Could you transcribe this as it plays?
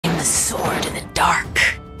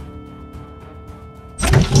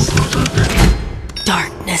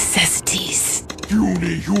necessities.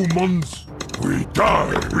 Puny humans. We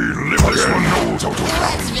die, we live again. This one knows how to count.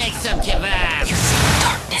 Let's make some kebabs. You think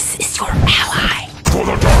darkness is your ally? For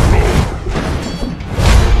the Dark Lord.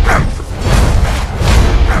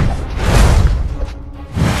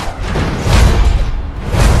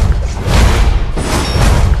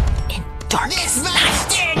 In darkest This night, might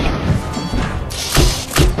sting.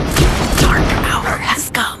 dark hour has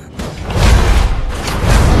come.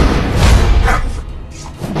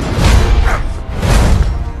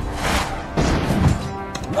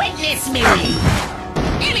 Witness me.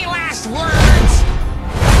 Any last words?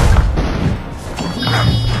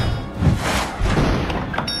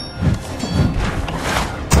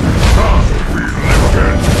 We live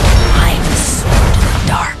again. I am the sword of the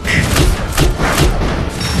dark.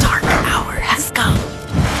 Dark hour has come.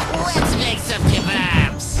 Let's make some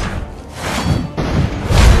kebabs.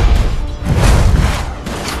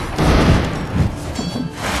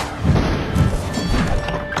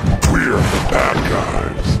 We're the bad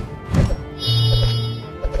guys.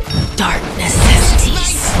 Dark Might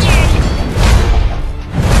necessities. sting.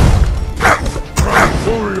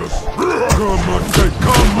 Furious. Come and take.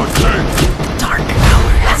 Dark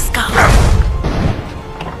hour has come.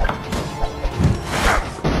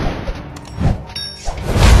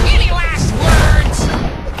 Any last words?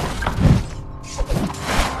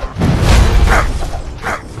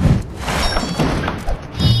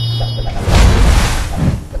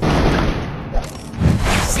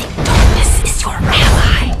 You think darkness is your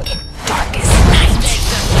ally in darkest night? Make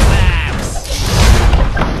some kebabs.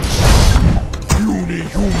 Puny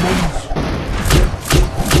humans.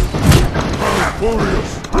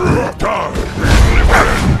 Furious. Die, we live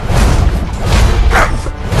again.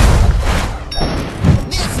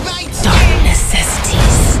 This might Dark sting.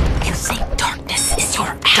 necessities. You think darkness is your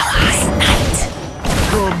ally night?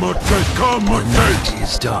 Come and take.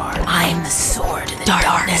 Is dark. I'm the sword of the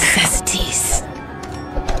dark necessities.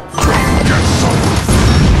 Get some.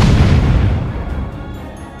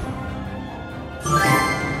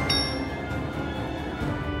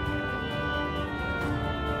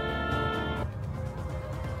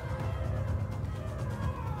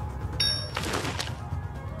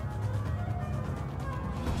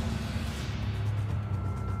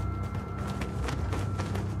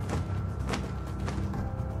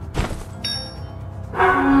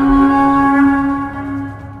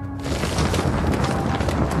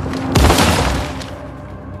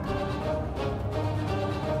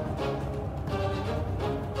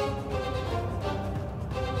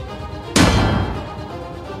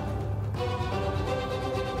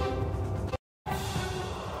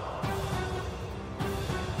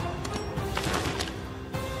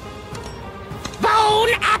 Bon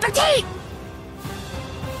appetit!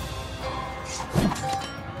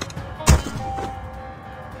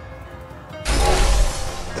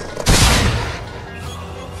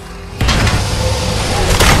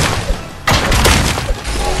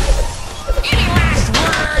 Any last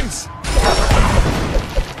words?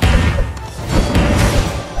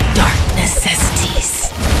 Dark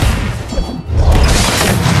necessities.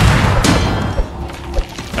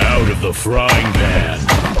 Out of the frying pan.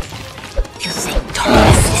 You think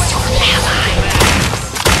darkness is your ally?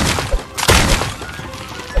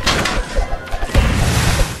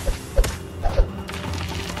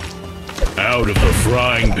 Out of the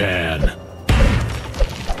frying pan.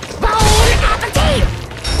 Bon appetit!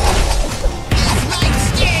 This might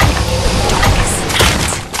sting. Darkest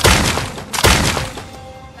night.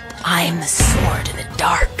 I am the sword of the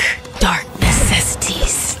dark. Dark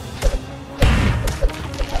necessities.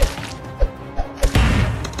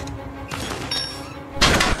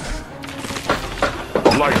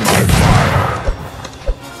 Light my fire.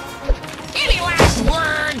 Any last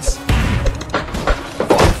words?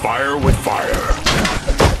 Fire with fire.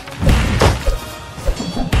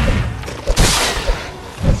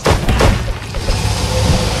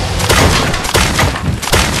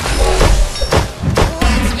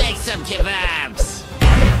 Let's make some kebabs.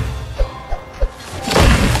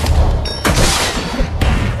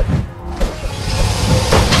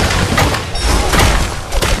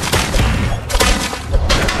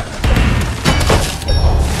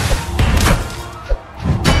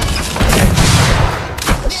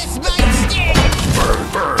 This might sting.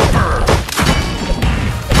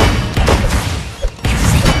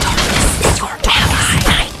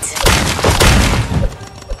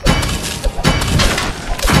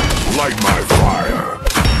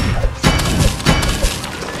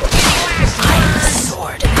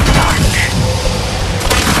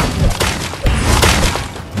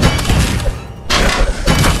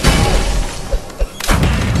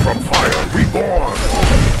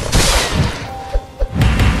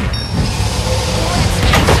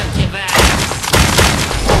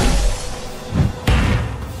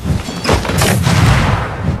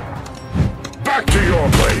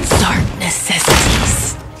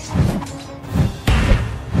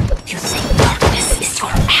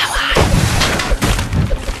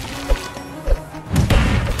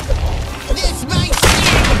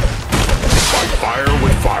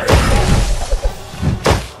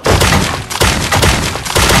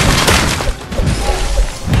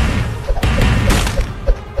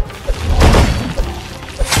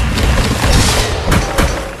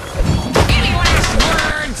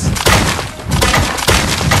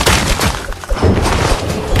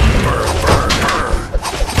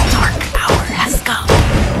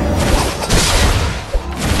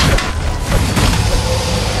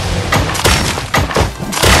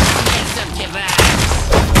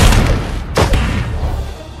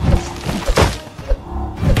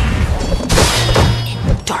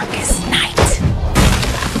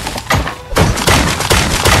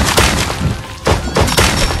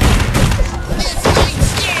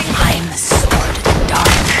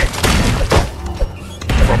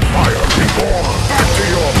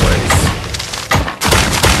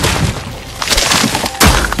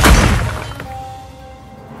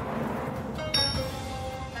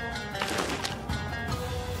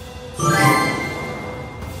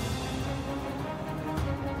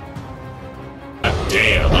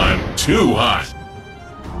 too hot.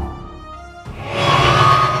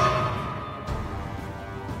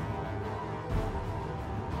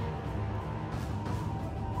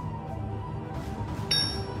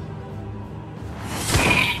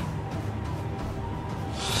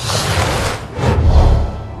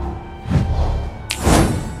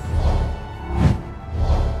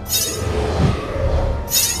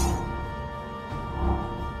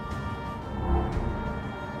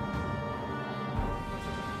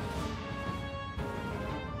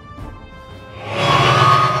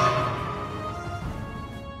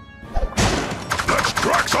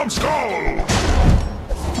 Crack some skulls!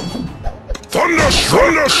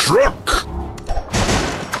 Thunderstruck!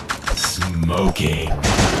 Smoking.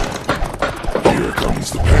 Here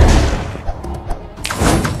comes the pain.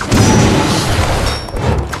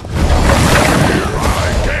 Here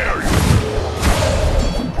I dare you!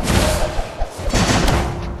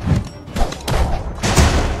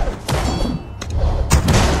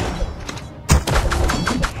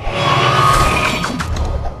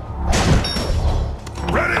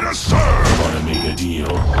 Ready to serve! Wanna make a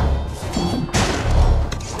deal?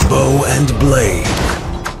 Bow and blade.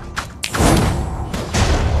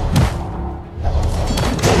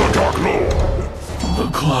 For the Dark Lord! The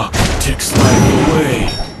clock ticks life away.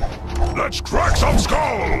 Let's crack some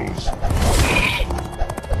skulls!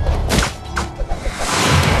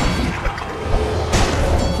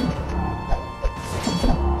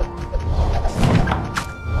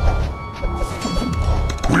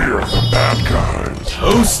 We're the bad guys.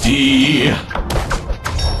 Toasty.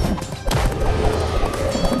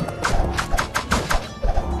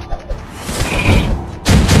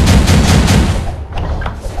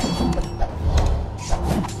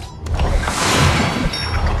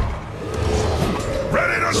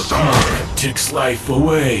 Ready to serve! Ticks life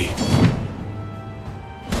away.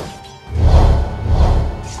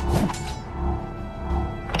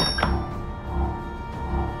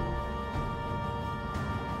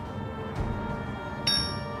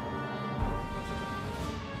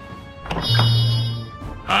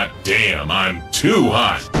 Hot damn, I'm too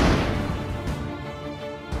hot.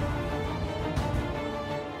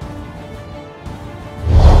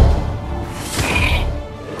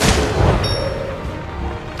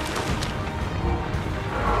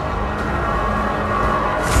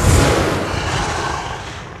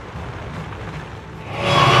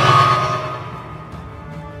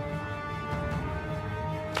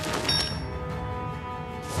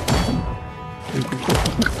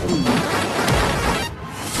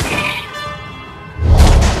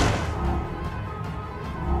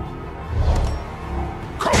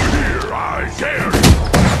 Come here, I dare you!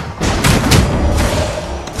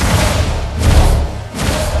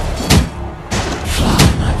 Fly,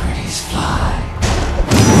 my pretties, fly.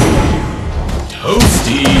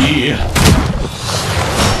 Toasty.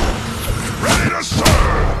 Ready to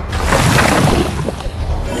serve!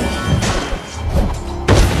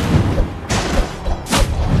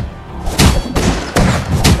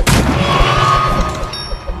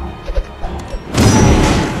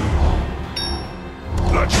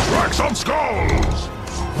 Let's crack some skulls!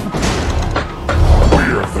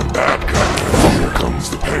 We're the bad guys. Here comes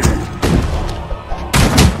the pain.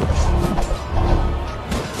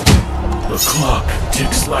 The clock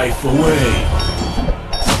ticks life away.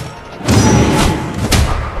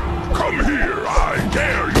 Come here, I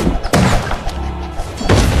dare you!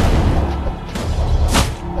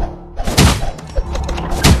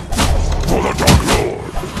 For the Dark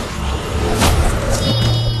Lord!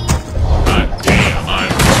 Hot damn, I'm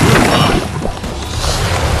too hot.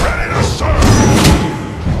 Ready to serve!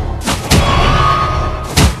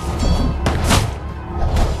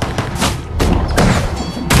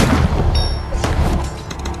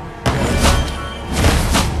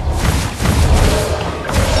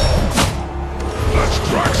 Let's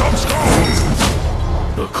crack some skulls!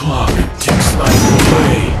 The clock ticks life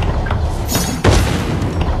away.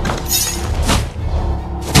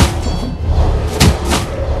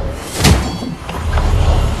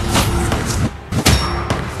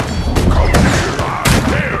 Come here, I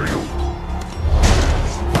dare you!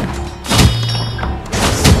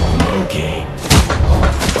 Smoking.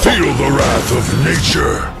 Feel the wrath of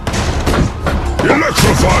nature!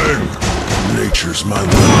 Electrifying! Nature's my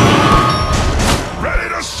weapon. Ready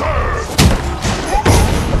to serve!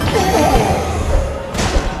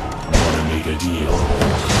 Wanna make a deal?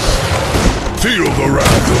 Feel the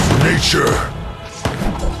wrath of nature!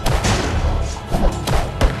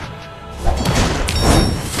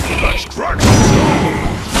 Let's crack some skulls!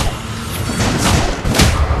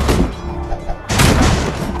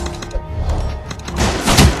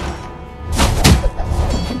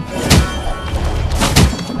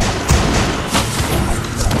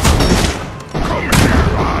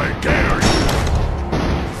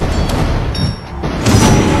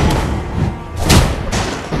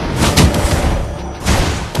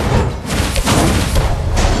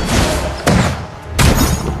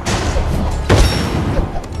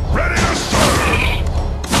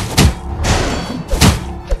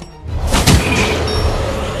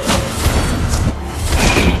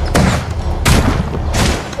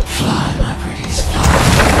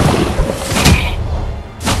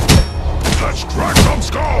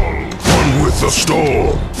 the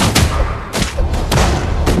storm.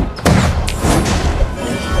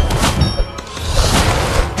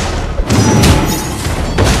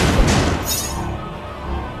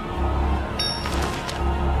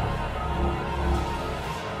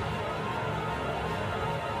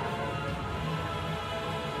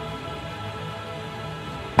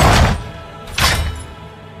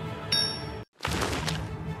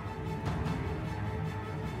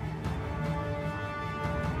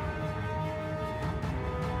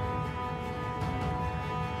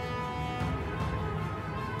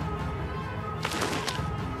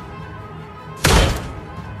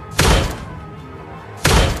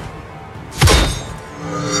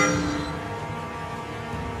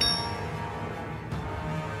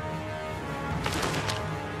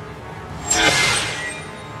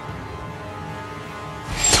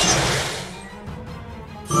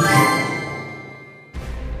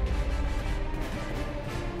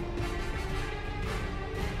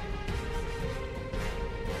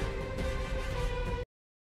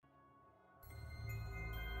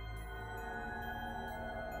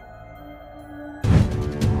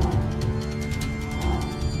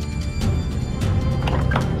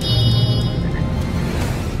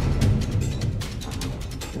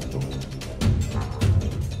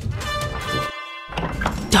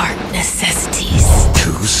 Dark necessities.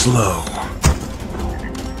 Too slow.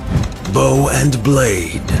 Bow and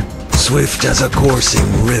blade, swift as a coursing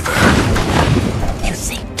river. You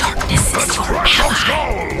think darkness is your Crack some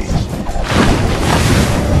ally? skulls!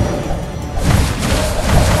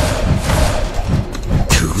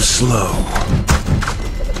 Too slow.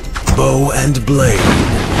 Bow and blade,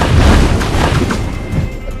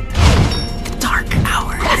 The dark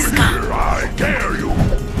hour has come. Here, I dare you!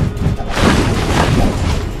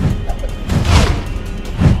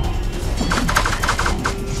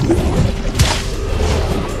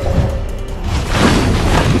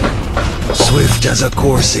 swift as a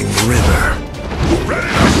coursing river. Ready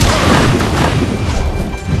to serve!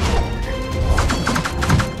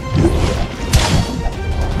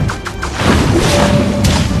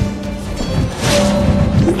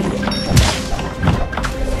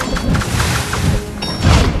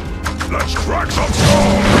 Let's crack some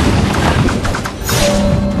skulls!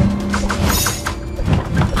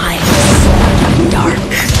 I am the dark.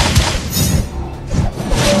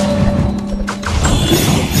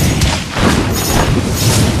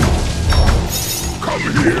 Come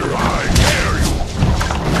here, I dare you!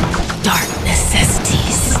 Dark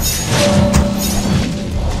necessities.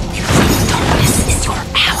 You think darkness is your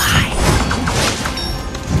ally?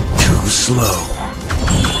 Too slow.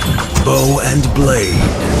 Bow and blade,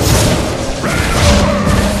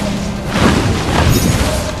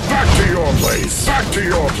 Back to your place! Back to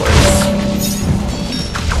your place!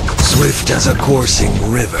 swift as a coursing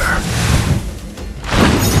river.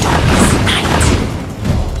 Darkest night.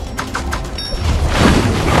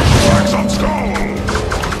 Crack some skulls!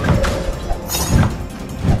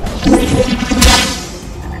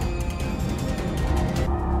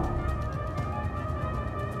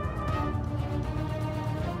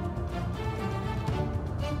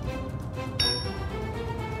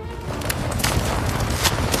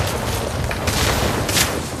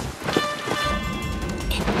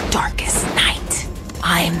 In darkest night.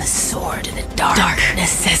 I am the sword in the dark. Dark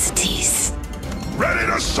necessities. Ready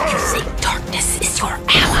to You serve! think darkness is your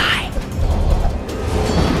ally?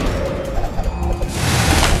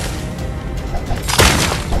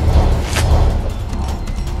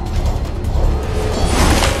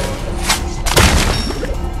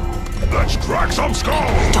 Let's crack some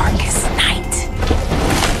skulls! Darkest night.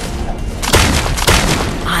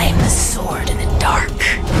 I am the sword in the dark.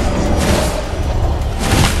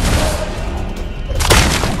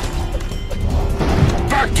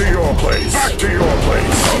 Back to your place! Back to your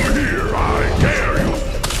place! Come here, I dare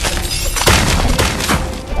you!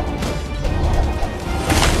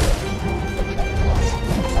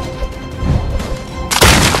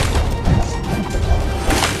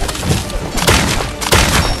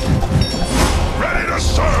 Ready to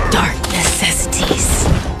serve! Dark necessities.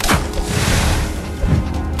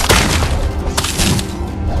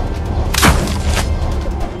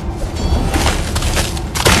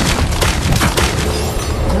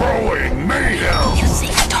 Growing mayhem! You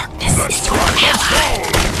think darkness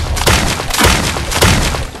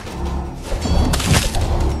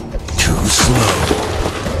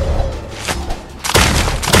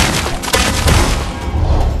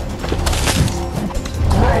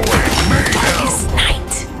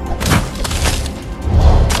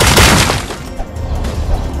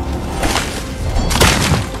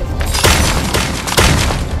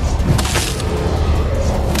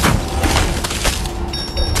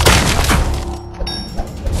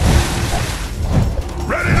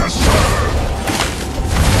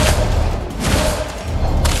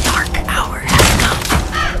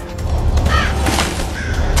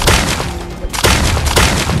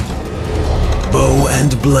Bow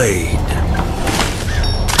and blade.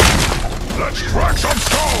 Let's crack some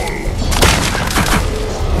skulls!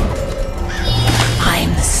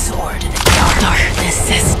 I'm the sword of the dark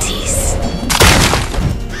necessities.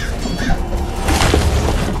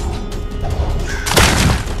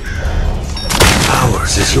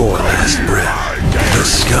 Ours is your last breath. The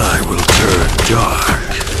sky will turn dark.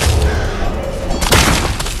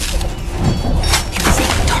 You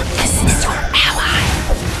think darkness is your ally?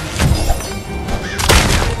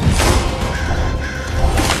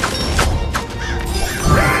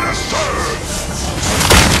 Ready to serve!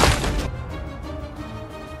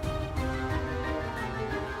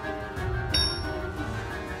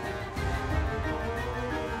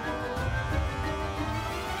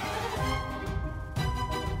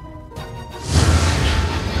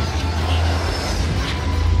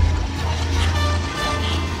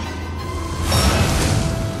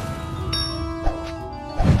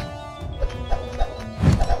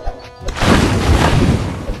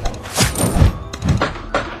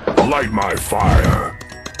 Light my fire.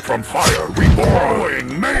 From fire reborn.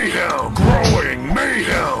 Growing mayhem! Growing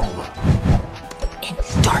mayhem! In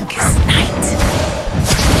darkest night.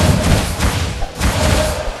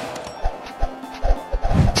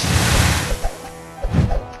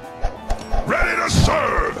 Ready to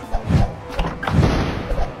serve!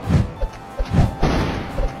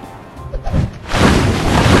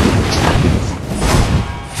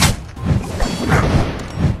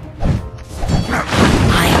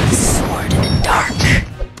 I am the sword of the dark.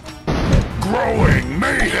 Growing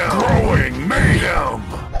mayhem! Growing mayhem!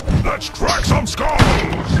 Let's crack some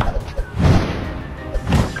skulls!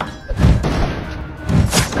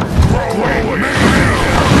 Growing mayhem!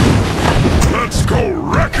 Let's go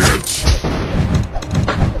wreck it!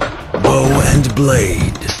 Bow and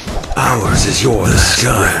blade. Ours is your last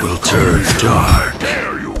sky will turn dark.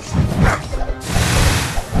 Dare you!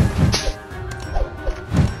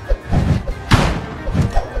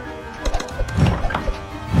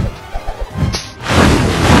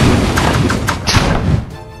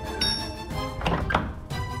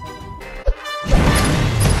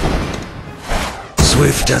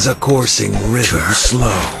 Swift as a coursing river. Too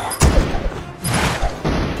slow.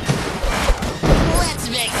 Let's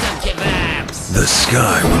make some kebabs. The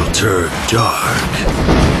sky will turn dark.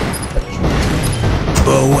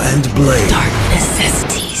 Bow and blade. Dark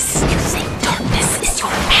necessities. You think darkness is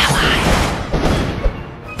your ally?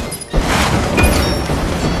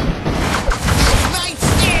 This might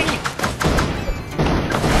sting.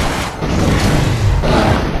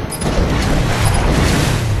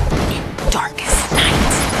 In darkest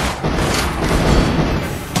night.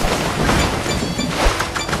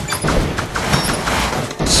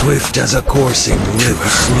 Swift as a coursing river.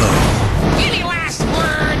 Slow. Any last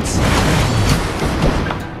words?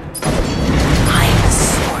 I am the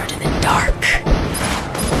sword of the dark.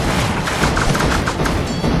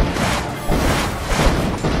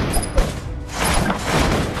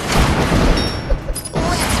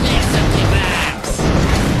 Let's make some kebabs.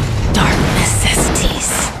 Dark necessities.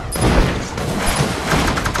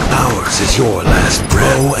 Ours is your last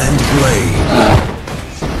breath. Bow and blade.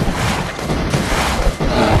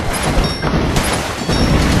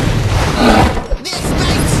 This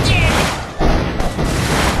might sting.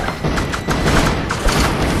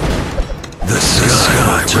 The sky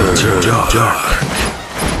will turn dark.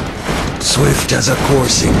 Swift as a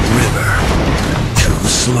coursing river. Too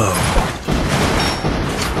slow.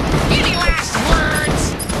 Any last words?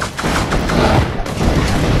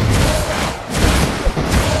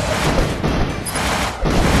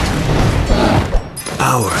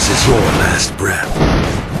 Ours is your last breath.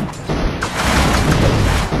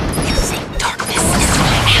 You think darkness is your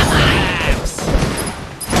ally? Kebabs.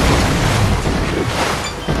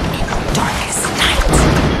 In darkest night.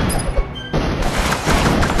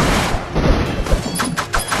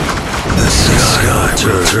 The sky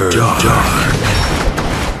will turn dark.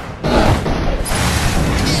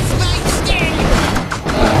 This might sting.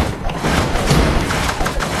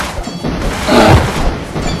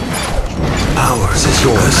 Ours is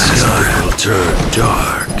your last breath. The sky will turn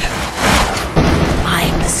dark. I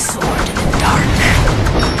am the sword of the dark.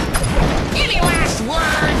 Any last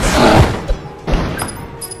words?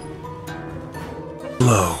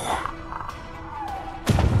 Low.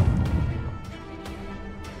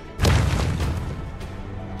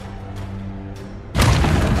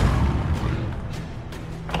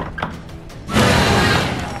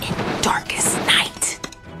 In darkest night.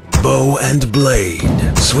 Bow and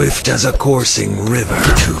blade. Swift as a coursing river.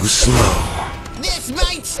 Too slow. This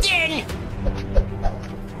might sting.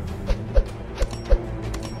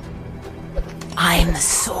 I am am the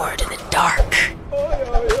sword of the dark.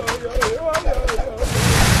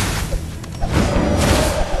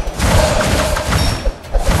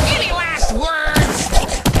 Any last words?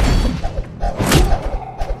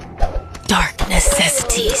 Dark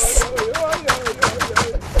necessities.